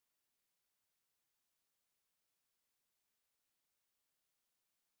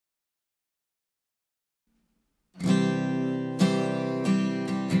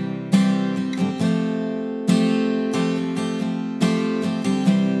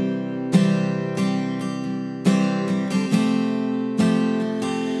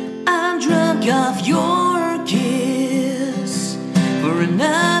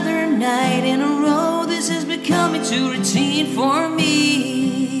for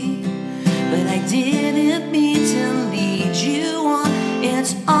me, but I didn't mean to lead you on.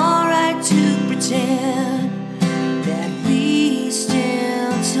 It's alright to pretend that we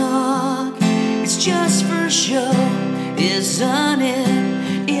still talk. It's just for show, isn't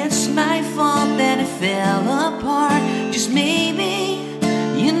it? It's my fault that it fell apart. Just maybe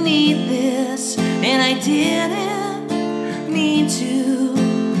you need this, and I didn't mean to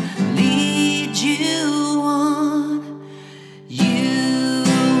lead you on. You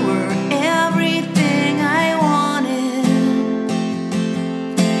were everything I wanted,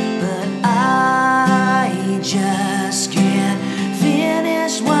 but I just can't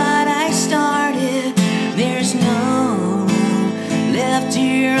finish what I started. There's no room left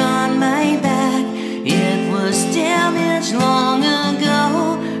here on my back. It was damaged long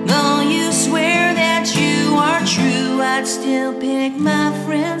ago. Though you swear that you are true, I'd still pick my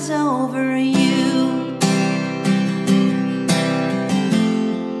friends over you.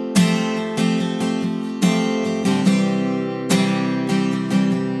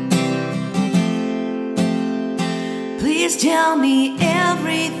 Please tell me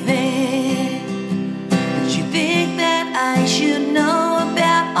everything that you think that I should know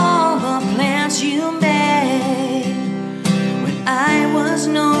about all the plans you made when I was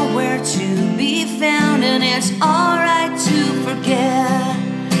nowhere to be found. And it's alright to forget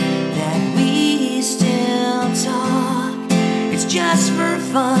that we still talk. It's just for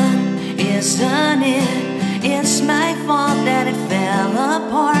fun, isn't it? It's my fault that it fell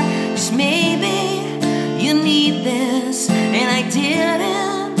apart. Just maybe you need this, and I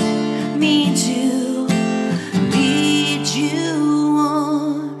didn't mean to lead you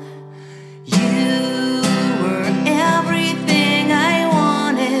on. You were everything I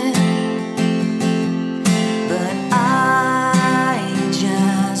wanted, but I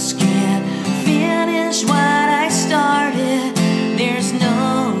just can't finish what I started. There's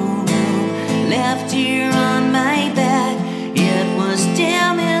no room left here on my back. It was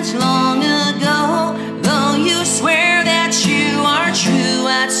damaged long ago. Though you swear that you are true,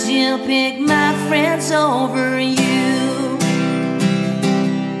 I'd still pick my friends over you.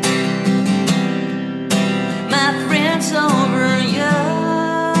 My friends over you.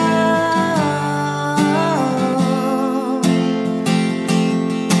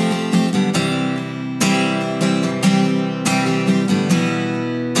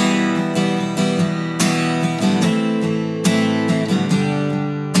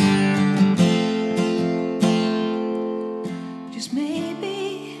 Just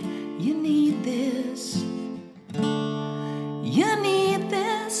maybe you need this. You need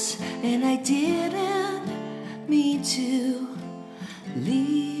this, and I didn't mean to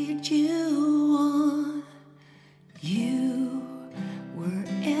lead you on. You were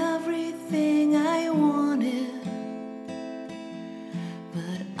everything I wanted,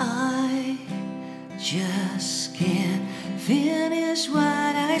 but I just can't finish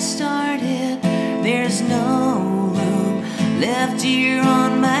what I started. There's no room left here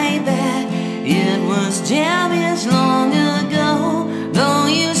on my back. It was damaged long ago. Though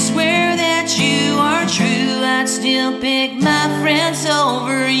you swear that you are true, I'd still pick my friends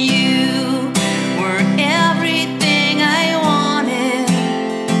over you. We're everything I wanted,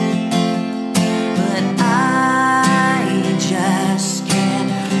 but I just can't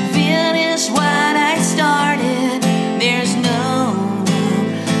finish what I started. There's no room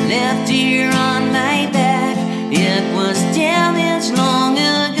left here on my back. It was damaged long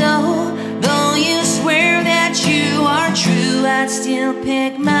ago. Though you swear that you are true, I'd still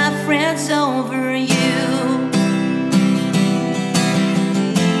pick my friends over you.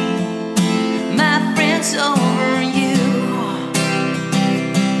 My friends over you.